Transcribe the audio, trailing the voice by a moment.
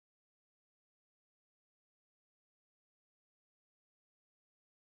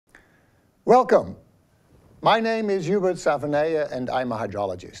Welcome. My name is Hubert Savenije and I'm a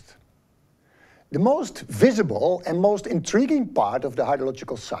hydrologist. The most visible and most intriguing part of the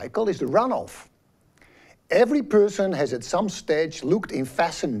hydrological cycle is the runoff. Every person has at some stage looked in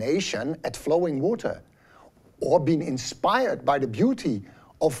fascination at flowing water or been inspired by the beauty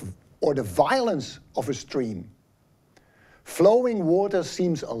of or the violence of a stream. Flowing water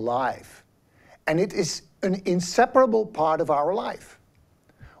seems alive, and it is an inseparable part of our life.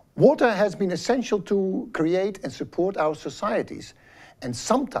 Water has been essential to create and support our societies, and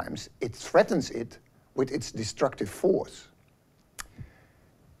sometimes it threatens it with its destructive force.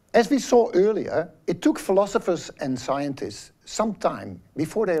 As we saw earlier, it took philosophers and scientists some time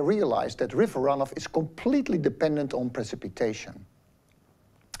before they realized that river runoff is completely dependent on precipitation.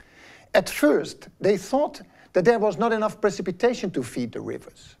 At first, they thought that there was not enough precipitation to feed the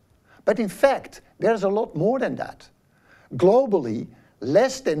rivers. But in fact, there's a lot more than that. Globally,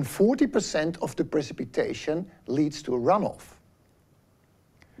 less than 40% of the precipitation leads to runoff.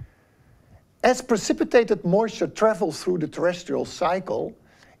 As precipitated moisture travels through the terrestrial cycle,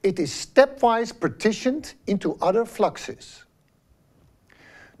 it is stepwise partitioned into other fluxes.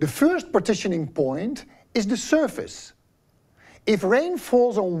 The first partitioning point is the surface. If rain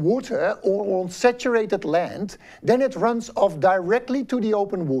falls on water or on saturated land, then it runs off directly to the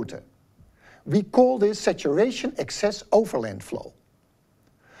open water. We call this saturation excess overland flow.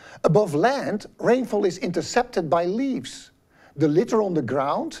 Above land, rainfall is intercepted by leaves, the litter on the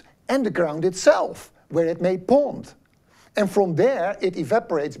ground and the ground itself, where it may pond. And from there, it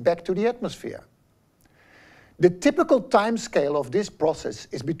evaporates back to the atmosphere. The typical timescale of this process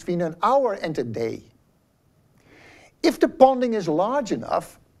is between an hour and a day. If the ponding is large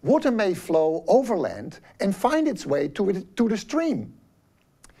enough, water may flow overland and find its way to the stream.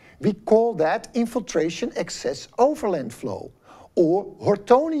 We call that infiltration excess overland flow, or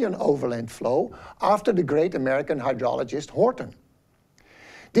Hortonian overland flow, after the great American hydrologist Horton.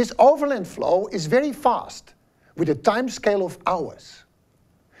 This overland flow is very fast, with a timescale of hours.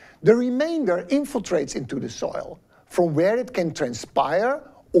 The remainder infiltrates into the soil, from where it can transpire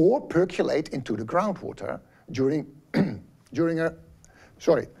or percolate into the groundwater during a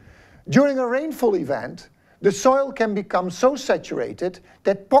rainfall event. The soil can become so saturated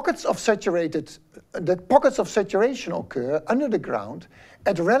that pockets of saturation occur under the ground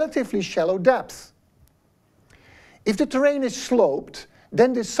at relatively shallow depths. If the terrain is sloped,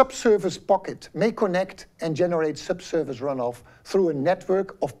 then this subsurface pocket may connect and generate subsurface runoff through a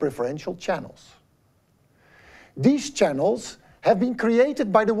network of preferential channels. These channels have been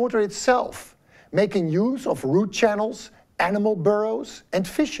created by the water itself, making use of root channels, animal burrows, and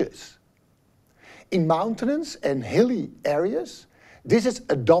fishes. In mountainous and hilly areas, this is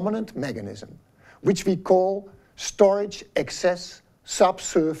a dominant mechanism, which we call storage excess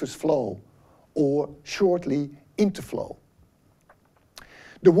subsurface flow, or shortly interflow.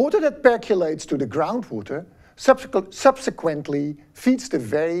 The water that percolates to the groundwater subsequently feeds the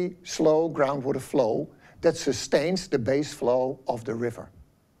very slow groundwater flow that sustains the base flow of the river.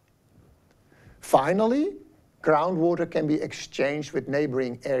 Finally, groundwater can be exchanged with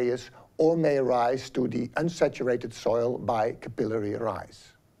neighboring areas or may rise to the unsaturated soil by capillary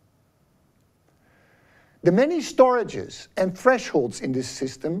rise. The many storages and thresholds in this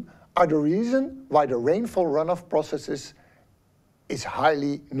system are the reason why the rainfall runoff processes is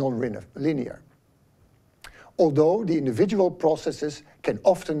highly non-linear. Although the individual processes can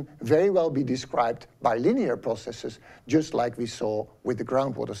often very well be described by linear processes, just like we saw with the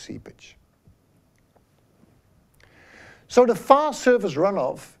groundwater seepage. So the fast surface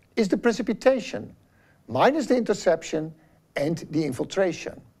runoff is the precipitation, minus the interception and the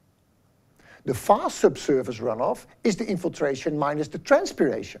infiltration. The fast subsurface runoff is the infiltration minus the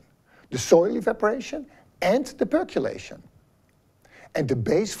transpiration, the soil evaporation and the percolation. And the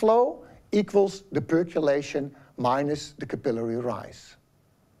base flow equals the percolation minus the capillary rise.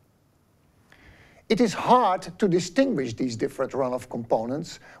 It is hard to distinguish these different runoff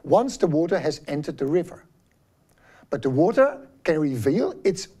components once the water has entered the river. But the water can reveal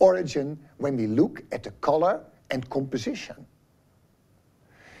its origin when we look at the color and composition.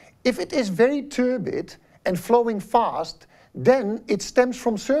 If it is very turbid and flowing fast, then it stems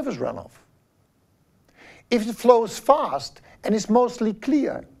from surface runoff. If it flows fast and is mostly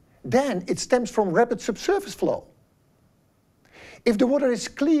clear, then it stems from rapid subsurface flow. If the water is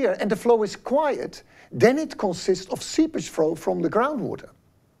clear and the flow is quiet, then it consists of seepage flow from the groundwater.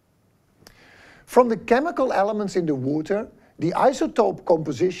 From the chemical elements in the water, the isotope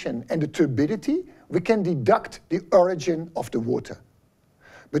composition and the turbidity, we can deduct the origin of the water,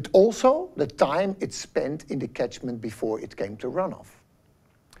 but also the time it spent in the catchment before it came to runoff.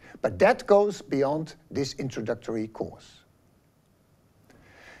 But that goes beyond this introductory course.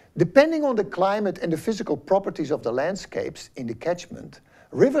 Depending on the climate and the physical properties of the landscapes in the catchment,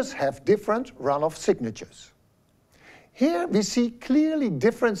 rivers have different runoff signatures. Here we see clearly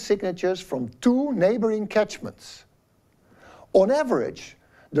different signatures from two neighboring catchments. On average,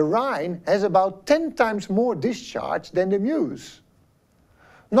 the Rhine has about 10 times more discharge than the Meuse.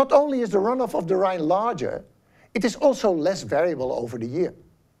 Not only is the runoff of the Rhine larger, it is also less variable over the year.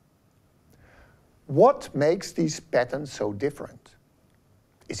 What makes these patterns so different?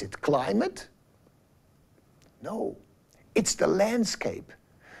 Is it climate? No, it's the landscape.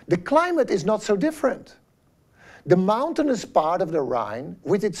 The climate is not so different. The mountainous part of the Rhine,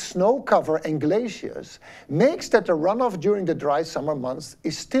 with its snow cover and glaciers, makes that the runoff during the dry summer months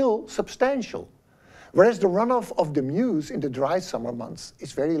is still substantial, whereas the runoff of the Meuse in the dry summer months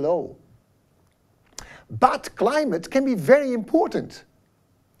is very low. But climate can be very important.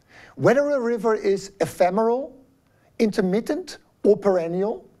 Whether a river is ephemeral, intermittent, or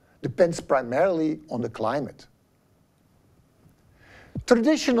perennial depends primarily on the climate.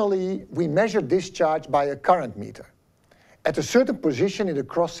 Traditionally, we measure discharge by a current meter at a certain position in the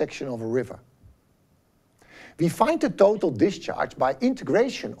cross-section of a river. We find the total discharge by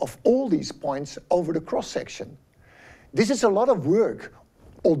integration of all these points over the cross-section. This is a lot of work,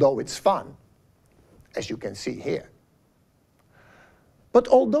 although it's fun, as you can see here. But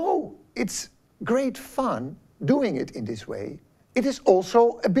although it's great fun doing it in this way, it is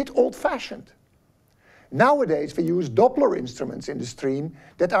also a bit old-fashioned. Nowadays, we use Doppler instruments in the stream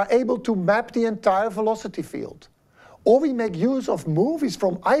that are able to map the entire velocity field. Or we make use of movies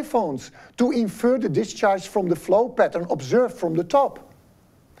from iPhones to infer the discharge from the flow pattern observed from the top.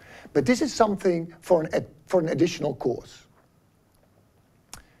 But this is something for an additional course.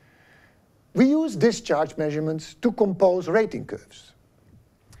 We use discharge measurements to compose rating curves,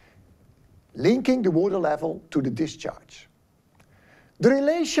 linking the water level to the discharge. The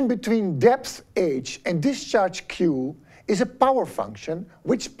relation between depth h and discharge q is a power function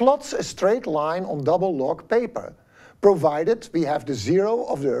which plots a straight line on double log paper, provided we have the zero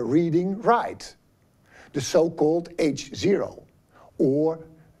of the reading right, the so-called h0, or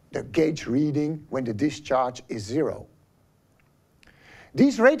the gauge reading when the discharge is 0.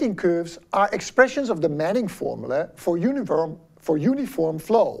 These rating curves are expressions of the Manning formula for uniform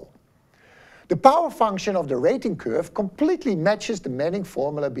flow. The power function of the rating curve completely matches the Manning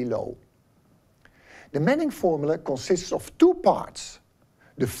formula below. The Manning formula consists of two parts.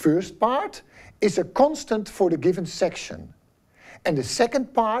 The first part is a constant for the given section, and the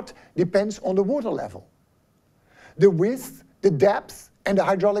second part depends on the water level. The width, the depth, and the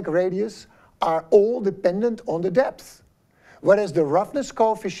hydraulic radius are all dependent on the depth, whereas the roughness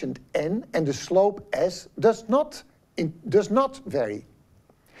coefficient n and the slope s does not vary.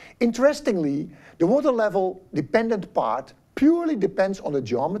 Interestingly, the water level dependent part purely depends on the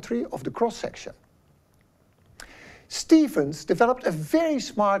geometry of the cross-section. Stevens developed a very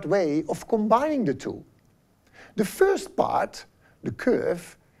smart way of combining the two. The first part, the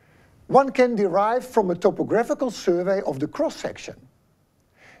curve, one can derive from a topographical survey of the cross-section.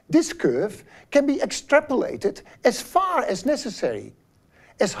 This curve can be extrapolated as far as necessary,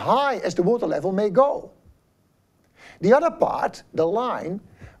 as high as the water level may go. The other part, the line,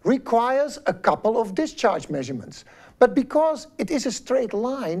 requires a couple of discharge measurements, but because it is a straight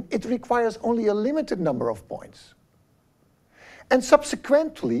line, it requires only a limited number of points. And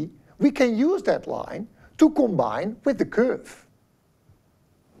subsequently, we can use that line to combine with the curve.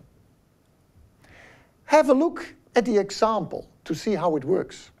 Have a look at the example to see how it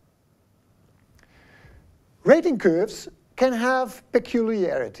works. Rating curves can have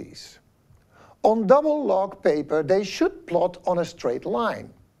peculiarities. On double log paper, they should plot on a straight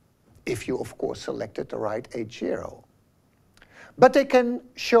line, if you of course selected the right H0. But they can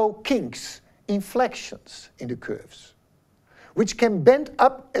show kinks, inflections in the curves, which can bend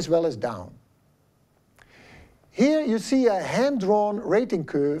up as well as down. Here you see a hand-drawn rating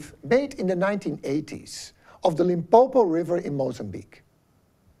curve made in the 1980s of the Limpopo River in Mozambique.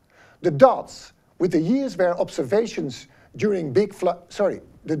 The dots with the years where observations during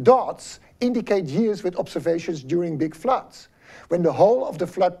the dots indicate years with observations during big floods, when the whole of the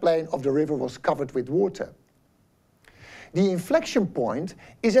floodplain of the river was covered with water. The inflection point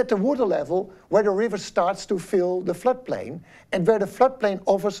is at the water level where the river starts to fill the floodplain and where the floodplain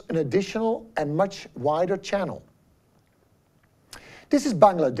offers an additional and much wider channel. This is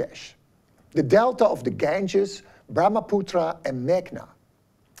Bangladesh, the delta of the Ganges, Brahmaputra and Meghna.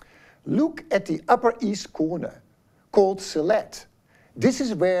 Look at the upper east corner, called Sylhet. This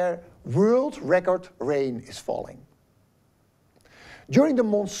is where world record rain is falling. During the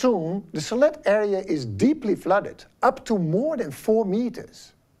monsoon, the Sylhet area is deeply flooded, up to more than 4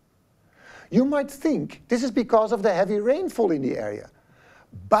 meters. You might think this is because of the heavy rainfall in the area,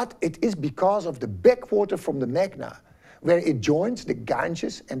 but it is because of the backwater from the Meghna, where it joins the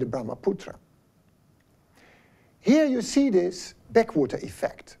Ganges and the Brahmaputra. Here you see this backwater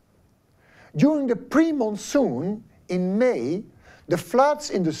effect. During the pre-monsoon in May, the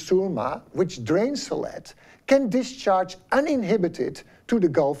floods in the Surma, which drain Sylhet, can discharge uninhibited to the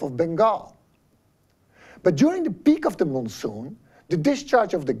Gulf of Bengal. But during the peak of the monsoon, the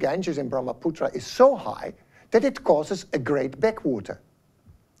discharge of the Ganges and Brahmaputra is so high that it causes a great backwater.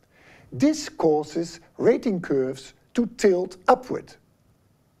 This causes rating curves to tilt upward.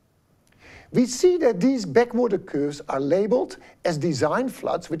 We see that these backwater curves are labeled as design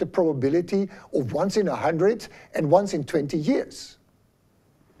floods with a probability of once in 100 and once in 20 years.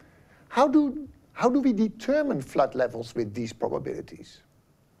 How do we determine flood levels with these probabilities?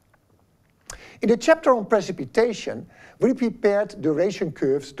 In the chapter on precipitation, we prepared duration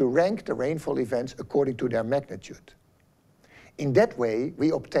curves to rank the rainfall events according to their magnitude. In that way,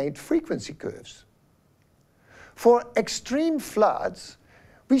 we obtained frequency curves. For extreme floods,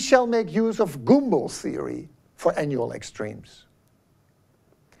 we shall make use of Gumbel's theory for annual extremes.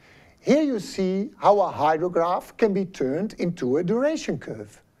 Here you see how a hydrograph can be turned into a duration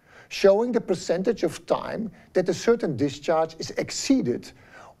curve, showing the percentage of time that a certain discharge is exceeded,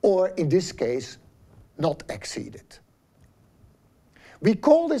 or in this case, not exceeded. We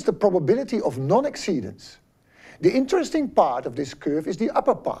call this the probability of non-exceedance. The interesting part of this curve is the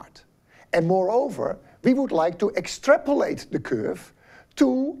upper part, and moreover, we would like to extrapolate the curve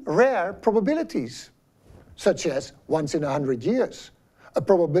to rare probabilities, such as once in 100 years, a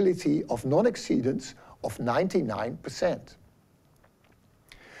probability of non-exceedance of 99%.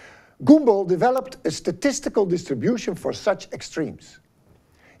 Gumbel developed a statistical distribution for such extremes.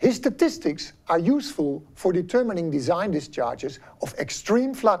 His statistics are useful for determining design discharges of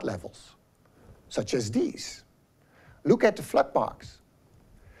extreme flood levels, such as these. Look at the flood marks.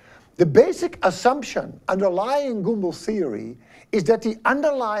 The basic assumption underlying Gumbel's theory is that the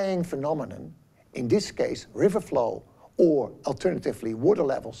underlying phenomenon, in this case river flow or alternatively water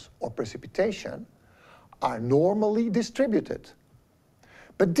levels or precipitation, are normally distributed.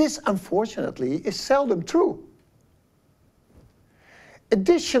 But this, unfortunately, is seldom true.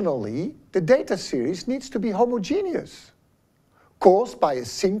 Additionally, the data series needs to be homogeneous, caused by a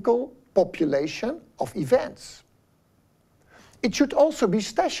single population of events. It should also be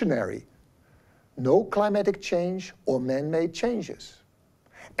stationary, no climatic change or man-made changes.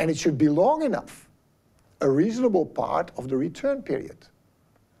 And it should be long enough, a reasonable part of the return period.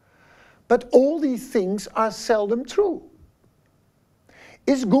 But all these things are seldom true.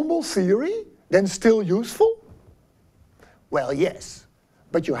 Is Gumbel's theory then still useful? Well, yes,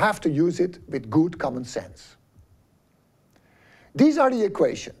 but you have to use it with good common sense. These are the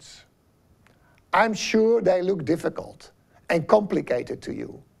equations. I'm sure they look difficult and complicated to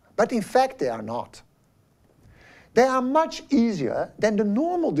you, but in fact they are not. They are much easier than the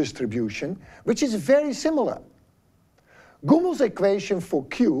normal distribution, which is very similar. Gumbel's equation for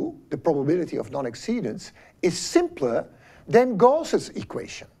Q, the probability of non-exceedance, is simpler than Gauss's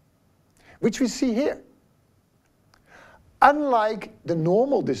equation, which we see here. Unlike the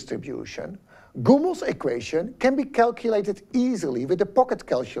normal distribution, Gumbel's equation can be calculated easily with a pocket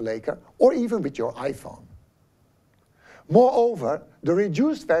calculator or even with your iPhone. Moreover, the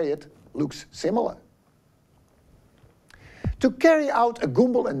reduced variate looks similar. To carry out a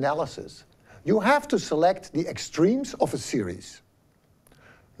Gumbel analysis, you have to select the extremes of a series.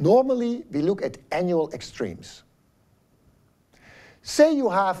 Normally, we look at annual extremes. Say you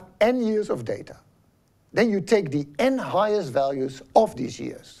have n years of data. Then you take the n highest values of these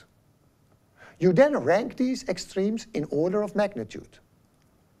years. You then rank these extremes in order of magnitude.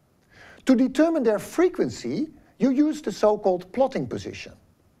 To determine their frequency, you use the so-called plotting position.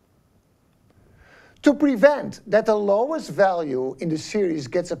 To prevent that the lowest value in the series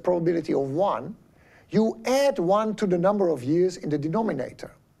gets a probability of 1, you add 1 to the number of years in the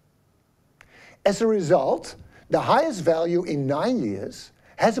denominator. As a result, the highest value in 9 years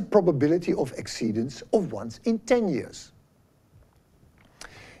has a probability of exceedance of once in 10 years.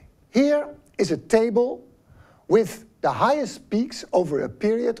 Here is a table with the highest peaks over a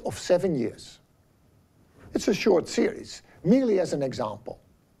period of 7 years. It's a short series, merely as an example.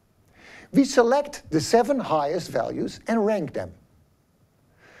 We select the 7 highest values and rank them.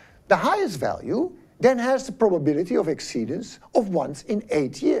 The highest value then has the probability of exceedance of once in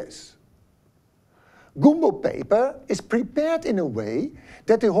 8 years. Gumbel paper is prepared in a way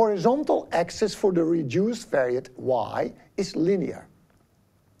that the horizontal axis for the reduced variate y is linear,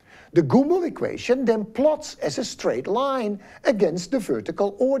 The Gumbel equation then plots as a straight line against the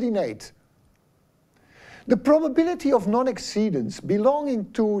vertical ordinate. The probability of non-exceedance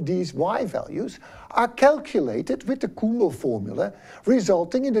belonging to these y values are calculated with the Gumbel formula,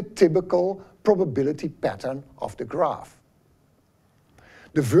 resulting in the typical probability pattern of the graph.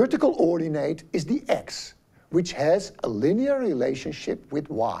 The vertical ordinate is the x, which has a linear relationship with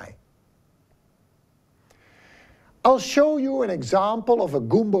y. I'll show you an example of a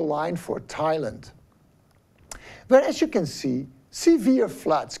Gumbel line for Thailand, where, as you can see, severe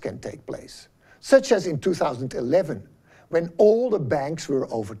floods can take place, such as in 2011, when all the banks were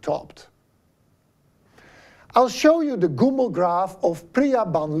overtopped. I'll show you the Gumbel graph of Priya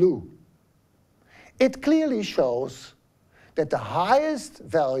Banlu. It clearly shows that the highest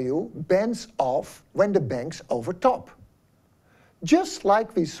value bends off when the banks overtop, just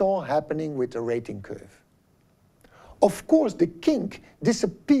like we saw happening with the rating curve. Of course, the kink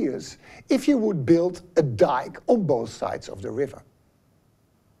disappears if you would build a dike on both sides of the river.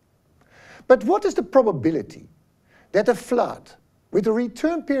 But what is the probability that a flood with a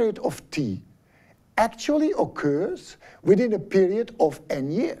return period of t actually occurs within a period of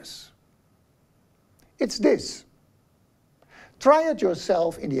n years? It's this. Try it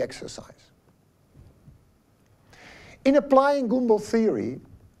yourself in the exercise. In applying Gumbel theory,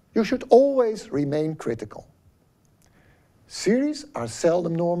 you should always remain critical. Series are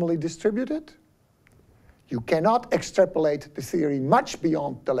seldom normally distributed. You cannot extrapolate the theory much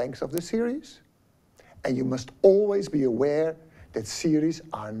beyond the length of the series. And you must always be aware that series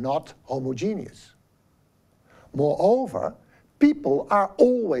are not homogeneous. Moreover, people are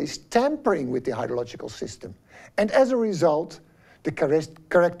always tampering with the hydrological system. And as a result, the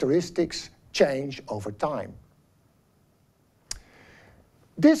characteristics change over time.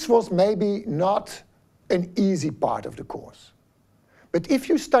 This was maybe not an easy part of the course. But if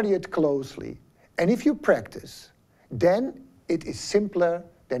you study it closely and if you practice, then it is simpler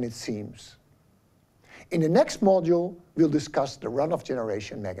than it seems. In the next module, we'll discuss the runoff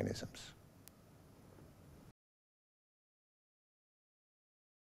generation mechanisms.